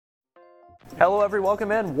Hello, everyone.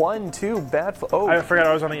 Welcome in. 1, 2, bad. I forgot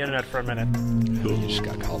I was on the internet for a minute. You just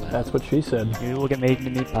got called out. That's what she said. You will get made into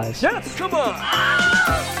meat pies. Yes, come on.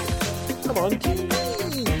 Come on.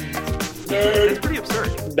 It's pretty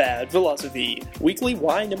absurd. Bad Philosophy, Weekly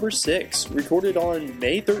Y number 6, recorded on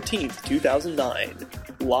May 13th, 2009,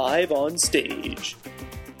 live on stage.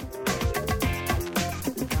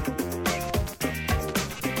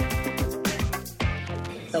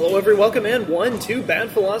 Hello everyone, welcome in. 1, 2, Bad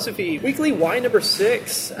Philosophy, Weekly Y number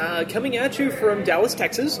 6, coming at you from Dallas,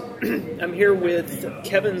 Texas. I'm here with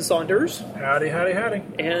Kevin Saunders. Howdy, howdy, howdy.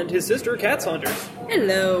 And his sister, Kat Saunders.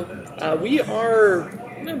 Hello. We are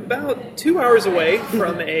about 2 hours away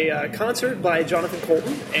from a concert by Jonathan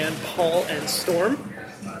Coulton and Paul and Storm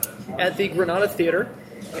at the Granada Theater.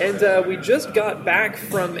 And we just got back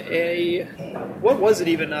from a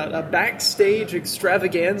backstage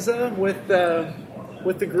extravaganza with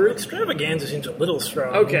the group. Extravaganza seems a little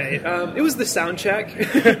strong. Okay, it was the sound check.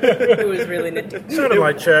 It was really nifty. Sort of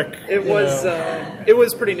my check. It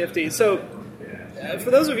was pretty nifty. So,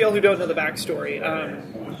 for those of y'all who don't know the backstory,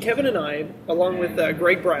 Kevin and I, along with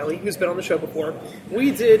Greg Briley, who's been on the show before, we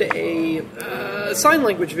did a sign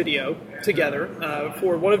language video together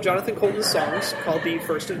for one of Jonathan Coulton's songs called The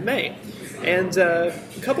 1st of May. And a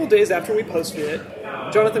couple days after we posted it,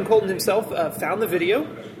 Jonathan Coulton himself found the video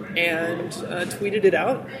and tweeted it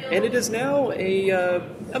out, and it is now a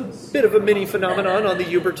bit of a mini phenomenon on the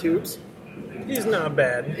Uber tubes. He's not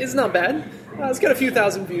bad. It's not bad. It's got a few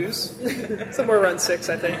thousand views, somewhere around 6,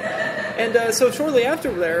 I think. And so shortly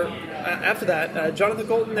after that, Jonathan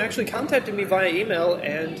Coulton actually contacted me via email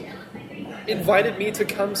and invited me to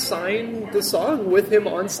come sign the song with him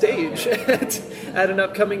on stage at an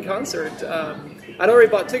upcoming concert. I'd already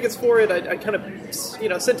bought tickets for it. I kind of,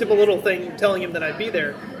 sent him a little thing telling him that I'd be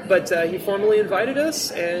there. But he formally invited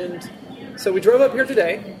us, and so we drove up here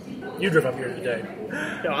today. You drove up here today.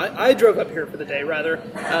 No, I drove up here for the day, rather.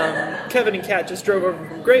 Kevin and Kat just drove over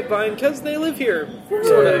from Grapevine because they live here,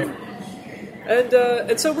 sort of.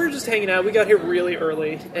 And so we're just hanging out. We got here really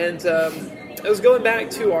early, and I was going back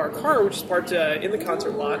to our car, which is parked in the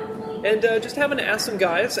concert lot, and just having to ask some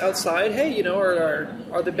guys outside, hey,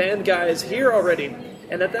 are the band guys here already?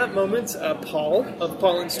 And at that moment, Paul of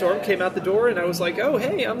Paul and Storm came out the door, and I was like, oh,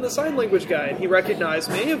 hey, I'm the sign language guy. And he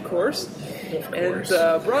recognized me, of course. And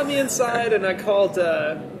brought me inside, and I called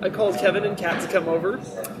Kevin and Kat to come over,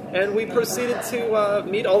 and we proceeded to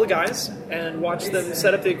meet all the guys and watch them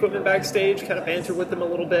set up the equipment backstage, kind of banter with them a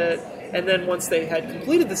little bit, and then once they had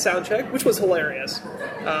completed the sound check, which was hilarious,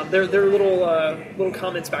 their little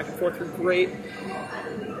comments back and forth were great.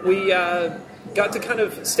 We got to kind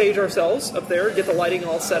of stage ourselves up there, get the lighting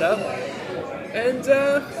all set up, and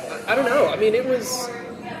I don't know. I mean, it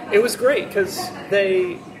was great because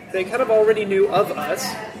they kind of already knew of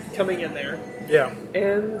us coming in there. Yeah.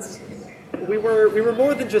 And we were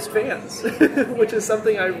more than just fans, which is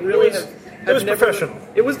something I really have was never... professional.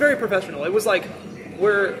 It was very professional. It was like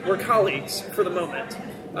we're colleagues for the moment.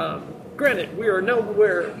 Granted, we are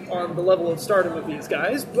nowhere on the level of stardom of these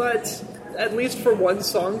guys, but at least for one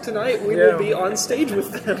song tonight, we will be on stage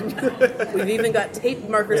with them. We've even got tape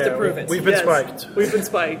markers to prove it. We've been spiked. We've been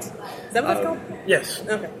spiked. Is that what that's called? Yes.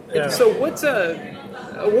 Okay. Yeah. So what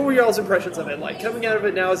were y'all's impressions of it like? Coming out of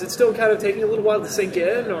it now, is it still kind of taking a little while to sink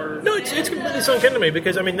in, or...? No, it's completely sunk into me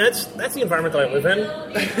because, I mean, that's the environment that I live in.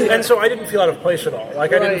 And so I didn't feel out of place at all.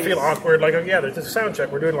 Like, I didn't feel awkward. Like, there's a sound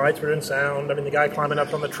check. We're doing lights, we're doing sound. I mean, the guy climbing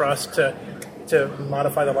up on the truss to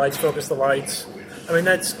modify the lights, focus the lights. I mean,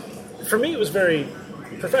 for me, it was very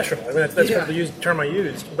professional. I mean, that's kind of the term I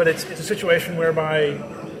used. But it's a situation whereby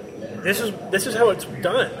this is how it's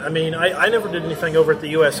done. I mean, I never did anything over at the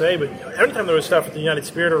USA, but every time there was stuff at the United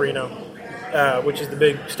Spirit Arena, which is the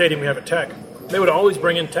big stadium we have at Tech, they would always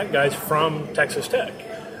bring in tech guys from Texas Tech.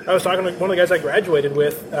 I was talking to one of the guys I graduated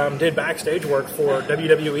with, did backstage work for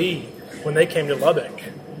WWE when they came to Lubbock,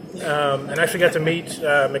 and actually got to meet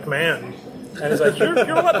McMahon. And he's like, you're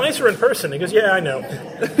a lot nicer in person. He goes, yeah, I know.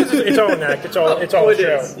 It's all an act. It's all a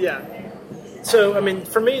show. Is. Yeah. So, I mean,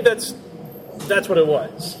 for me, that's what it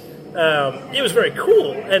was. It was very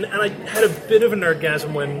cool, and I had a bit of a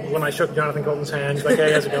nerdgasm when I shook Jonathan Coulton's hand. He's like,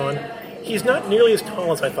 hey, how's it going? He's not nearly as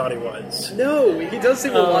tall as I thought he was. No, he does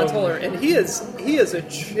seem a lot taller, and he is a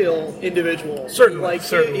chill individual. Certainly,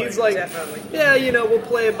 he's like, definitely. yeah, we'll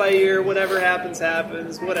play it by ear. Whatever happens,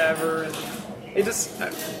 whatever. And it just,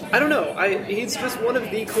 I don't know. He's just one of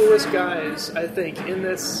the coolest guys, I think, in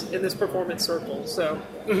this performance circle. So,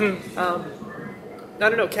 I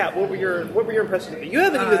don't know, Kat. What were your impressions of it? You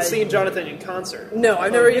haven't even seen Jonathan in concert. No,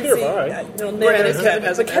 I've never even seen.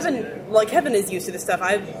 Kevin Kevin is used to this stuff.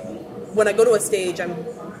 When I go to a stage, I'm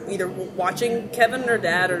either watching Kevin or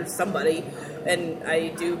Dad or somebody, and I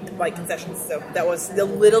do like concessions. So that was a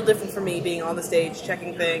little different for me, being on the stage,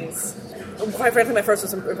 checking things. Quite frankly, my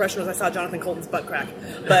first impression was I saw Jonathan Colton's butt crack.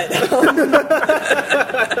 But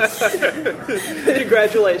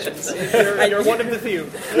congratulations, you're one of the few.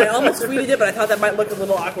 I almost tweeted it, but I thought that might look a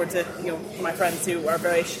little awkward to my friends who are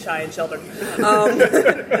very shy and sheltered. But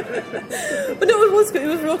no, it was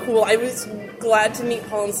real cool. I was glad to meet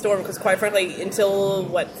Paul and Storm because, quite frankly, until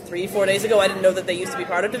 3-4 days ago, I didn't know that they used to be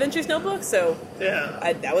part of Da Vinci's Notebook. So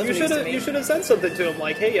yeah, that was news to me. You should have said something to him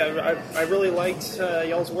like, "Hey, I really liked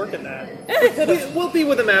y'all's work in that." We'll be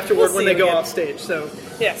with them afterward when they go off stage, so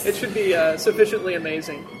yes, it should be sufficiently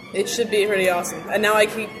amazing. It should be pretty awesome. And now I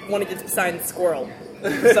keep wanting to sign Squirrel,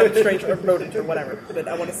 some strange rodent or whatever. But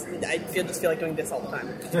I just feel like doing this all the time.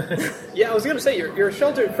 Yeah, I was going to say your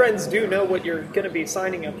sheltered friends do know what you're going to be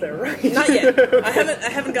signing up there, right? Not yet. I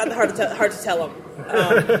haven't gotten the heart to tell them.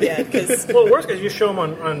 Yeah, because well, the worst is you show them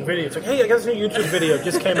on video. It's like, hey, I got this new YouTube video. It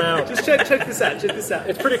just came out. Just check this out. Check this out.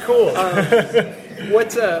 It's pretty cool.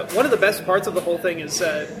 One of the best parts of the whole thing is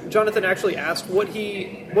Jonathan actually asked what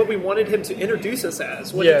we wanted him to introduce us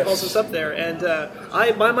as when he calls us up there, and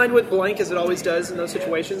my mind went blank as it always does in those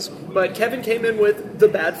situations. But Kevin came in with the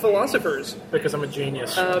Bad Philosophers because I'm a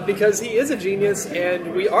genius. Because he is a genius,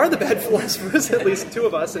 and we are the Bad Philosophers, at least two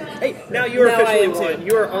of us. And hey, now you are officially one.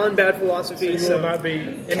 You are on Bad Philosophy, so you will not be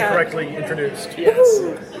incorrectly introduced. Yes.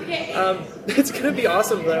 It's going to be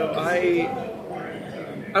awesome, though. I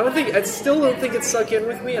still don't think it's sunk in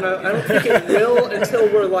with me, and I don't think it will until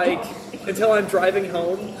I'm driving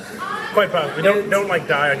home. Quite possibly. Don't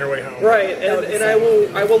die on your way home. Right, and I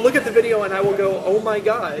will look at the video and I will go, oh my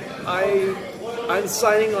god, I'm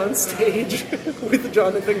signing on stage with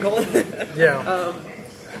Jonathan Colton. Yeah.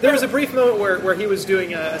 There was a brief moment where he was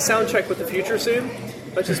doing a sound check with The Future Soon,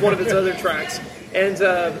 which is one of his other tracks. And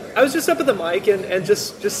I was just up at the mic and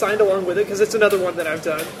just signed along with it because it's another one that I've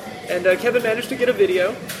done. And Kevin managed to get a video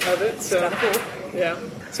of it. So cool. Yeah,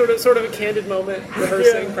 sort of a candid moment,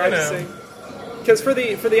 rehearsing, practicing. Because for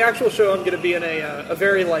the actual show, I'm going to be in a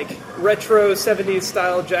very retro 70s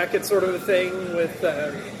style jacket sort of a thing with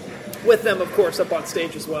them, of course, up on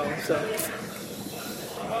stage as well. So.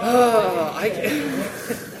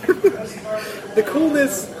 The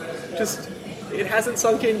coolness it hasn't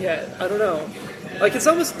sunk in yet. I don't know. It's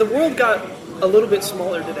almost, the world got a little bit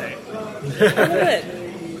smaller today. A little bit.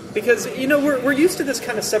 Because, we're used to this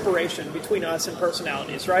kind of separation between us and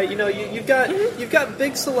personalities, right? You've got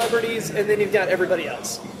big celebrities and then you've got everybody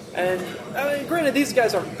else. And granted, these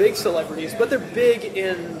guys aren't big celebrities, but they're big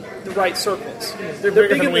in the right circles. They're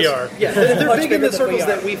bigger than we are. Yeah, they're big in the circles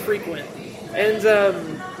that we frequent. And,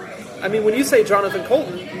 when you say Jonathan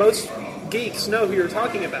Colton, most geeks know who you're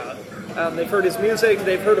talking about. They've heard his music,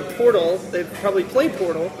 they've heard of Portal, they've probably played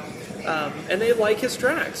Portal, and they like his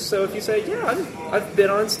tracks. So if you say, yeah, I've been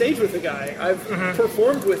on stage with the guy, I've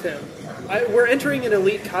performed with him, we're entering an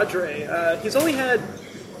elite cadre. He's only had,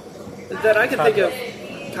 that I can think of,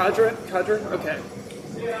 cadre? Okay.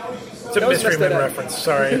 It's a Mystery Men reference,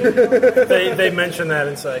 sorry. they mention that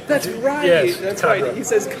and say... That's right, yes, that's cadre. right. He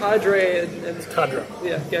says cadre and cadre.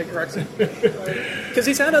 Yeah, corrects it. Because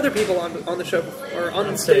he's had other people on the show, or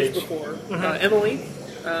on stage before. Emily,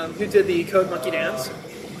 who did the Code Monkey Dance.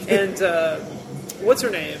 And what's her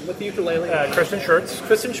name with the ukulele? Kristen Schurz.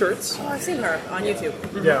 Oh, I've seen her on YouTube.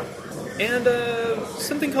 Yeah. And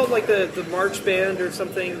something called the March Band or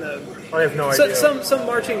something. I have no idea. Some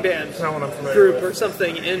marching band not what I'm familiar group with. or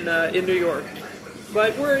something in New York.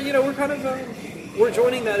 But we're kind of we're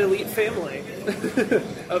joining that elite family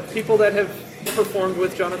of people that have performed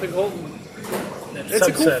with Jonathan Colton. It's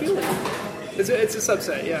a cool feeling. It's a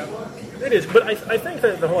subset, yeah. It is, but I think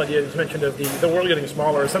that the whole idea you mentioned of the world getting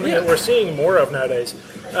smaller is something that we're seeing more of nowadays.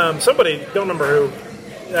 Somebody, don't remember who,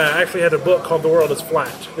 actually had a book called The World is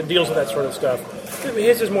Flat that deals with that sort of stuff. I mean,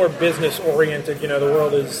 his is more business oriented. The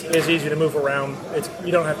world is easy to move around. There's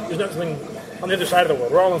nothing on the other side of the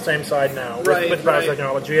world. We're all on the same side now with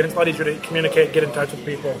technology, and it's a lot easier to communicate, get in touch with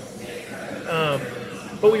people.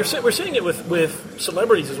 But we're seeing it with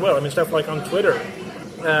celebrities as well. I mean, stuff like on Twitter,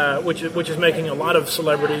 which is making a lot of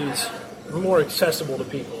celebrities more accessible to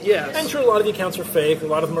people. Yes. And sure, a lot of the accounts are fake. A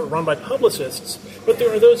lot of them are run by publicists. But there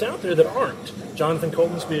are those out there that aren't. Jonathan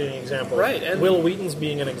Colton's being an example. Right. And Will Wheaton's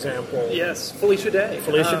being an example. Yes. Felicia Day.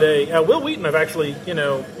 Day. Will Wheaton, I've actually,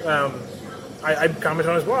 I commented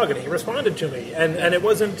on his blog and he responded to me. And it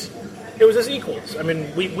wasn't... It was as equals. I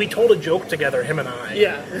mean, we told a joke together, him and I.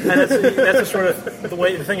 Yeah. And that's the sort of the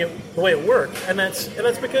way it worked. And that's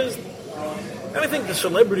because And I think the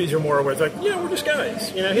celebrities are more aware. It's like, yeah, we're just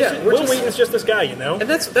guys. You know, Yeah, Will Wheaton's just this guy, you know? And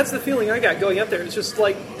that's the feeling I got going up there. It's just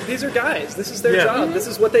like, these are guys. This is their Yeah. job. This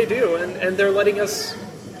is what they do. And they're letting us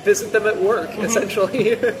visit them at work,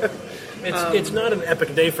 essentially. It's not an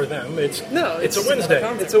epic day for them. It's a Wednesday.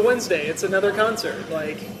 It's a Wednesday. It's another concert.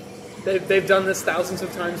 Like, they've done this thousands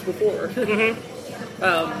of times before.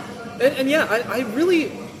 And yeah,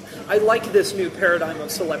 I like this new paradigm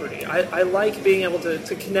of celebrity. I like being able to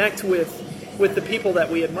connect with the people that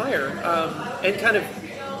we admire, and kind of,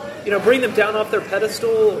 bring them down off their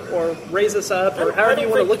pedestal or raise us up, or however you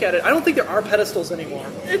want to look at it. I don't think there are pedestals anymore.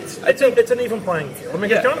 It's an even playing field. I mean,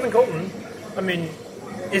 Jonathan Coulton,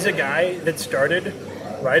 is a guy that started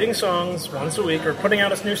writing songs once a week or putting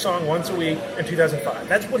out a new song once a week in 2005.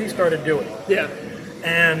 That's what he started doing. Yeah.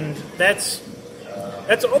 And that's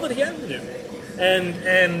all that he had to do.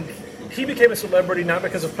 And he became a celebrity not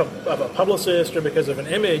because of a publicist or because of an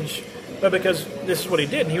image, but because this is what he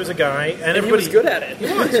did. And he was a guy, and everybody he was good at it. He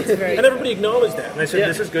was, and everybody acknowledged that. And I said,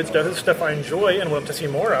 "This is good stuff. This is stuff I enjoy and want to see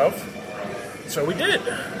more of." So we did.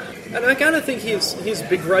 And I kind of think he's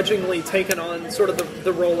begrudgingly taken on sort of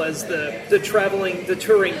the role as the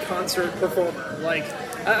touring concert performer. Like,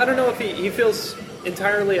 I don't know if he feels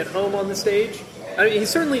entirely at home on the stage. I mean, he's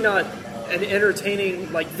certainly not an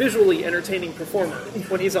entertaining, like visually entertaining performer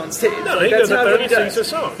when he's on stage. No, like, he that's goes up not there what and he he does. sings his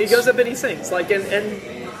songs. He goes up and he sings, like,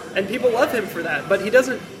 and people love him for that. But he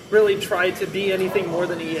doesn't really try to be anything more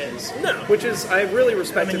than he is. No, which is I really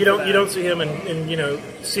respect. I mean, him for that. you don't see him in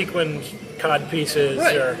sequined cod pieces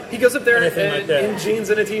Right. or He goes up there anything like that. in jeans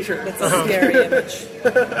and a t-shirt. It's a scary image.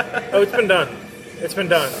 Oh, it's been done. It's been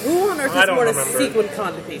done. Who on earth I has don't worn a remember. sequin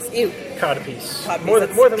codpiece? Ew. Codpiece. Codpiece, More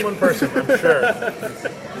that's- than one person, I'm sure.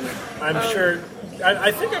 I'm sure.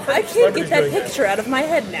 I think I've heard I can't celebrities get that doing picture out of my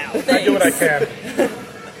head now. Thanks. I do what I can.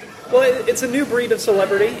 Well, it's a new breed of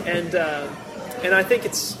celebrity, and I think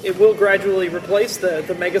it will gradually replace the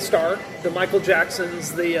megastar, the Michael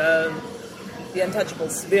Jacksons, the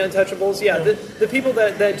Untouchables. Untouchables. Yeah, the people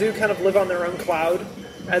that do kind of live on their own cloud,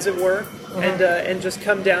 as it were, and just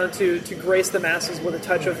come down to grace the masses with a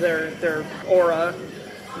touch of their aura.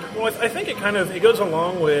 Well, I think it goes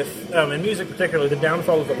along with, in music particularly, the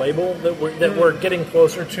downfall of the label that we're getting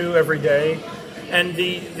closer to every day, and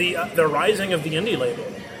the rising of the indie label,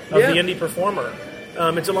 of the indie performer.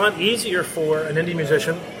 It's a lot easier for an indie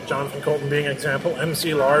musician, Jonathan Coulton being an example,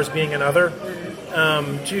 MC Lars being another,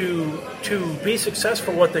 to be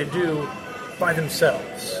successful at what they do by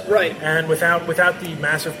themselves, Right. and without the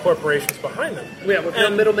massive corporations behind them. Yeah, with no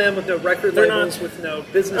middleman, with no record they're labels, not- with no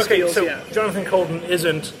business Okay, deals. so Yeah, Jonathan Coulton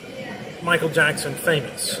isn't Michael Jackson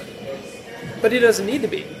famous, but he doesn't need to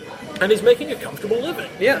be. and he's making a comfortable living.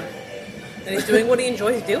 Yeah, And he's doing what he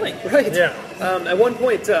enjoys doing. right. Yeah. At one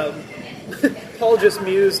point, Paul just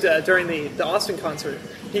mused during the Austin concert.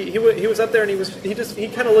 He was up there and he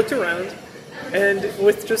kind of looked around, and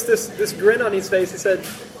with just this grin on his face, he said,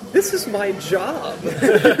 "This is my job."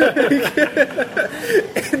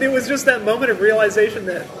 And it was just that moment of realization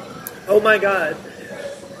that, oh my God,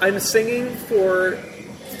 I'm singing for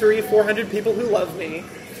 300-400 people who love me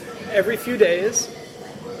every few days,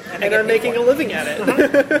 and I'm making a living at it.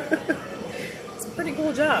 It's a pretty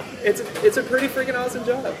cool job. It's a pretty freaking awesome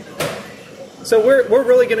job. So we're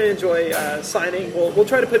really going to enjoy signing. We'll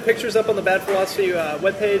try to put pictures up on the Bad Philosophy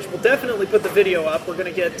webpage. We'll definitely put the video up. We're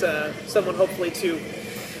going to get someone hopefully to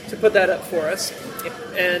put that up for us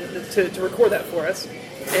and to record that for us.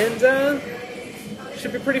 And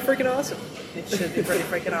should be pretty freaking awesome. It should be pretty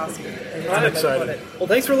freaking awesome. I'm excited. Well,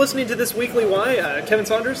 thanks for listening to this Weekly Why. Kevin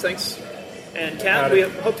Saunders, thanks. And Kat, Howdy. we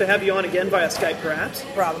hope to have you on again via Skype perhaps.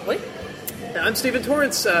 Probably. I'm Stephen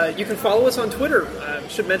Torrance. You can follow us on Twitter.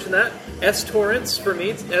 Should mention that. S Torrance for me.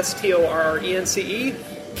 It's STORRENCE.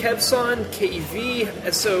 Kevson, KEVSAUND.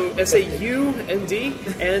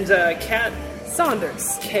 And Kat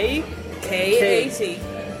Saunders. K-A-T.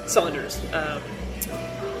 Saunders.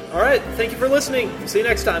 All right. Thank you for listening. See you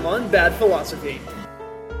next time on Bad Philosophy.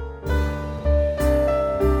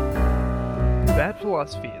 Bad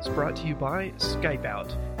Philosophy is brought to you by Skype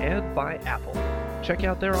Out and by Apple. Check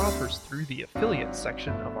out their offers through the affiliates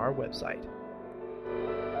section of our website.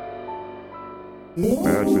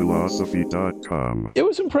 BadPhilosophy.com. It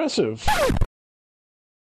was impressive.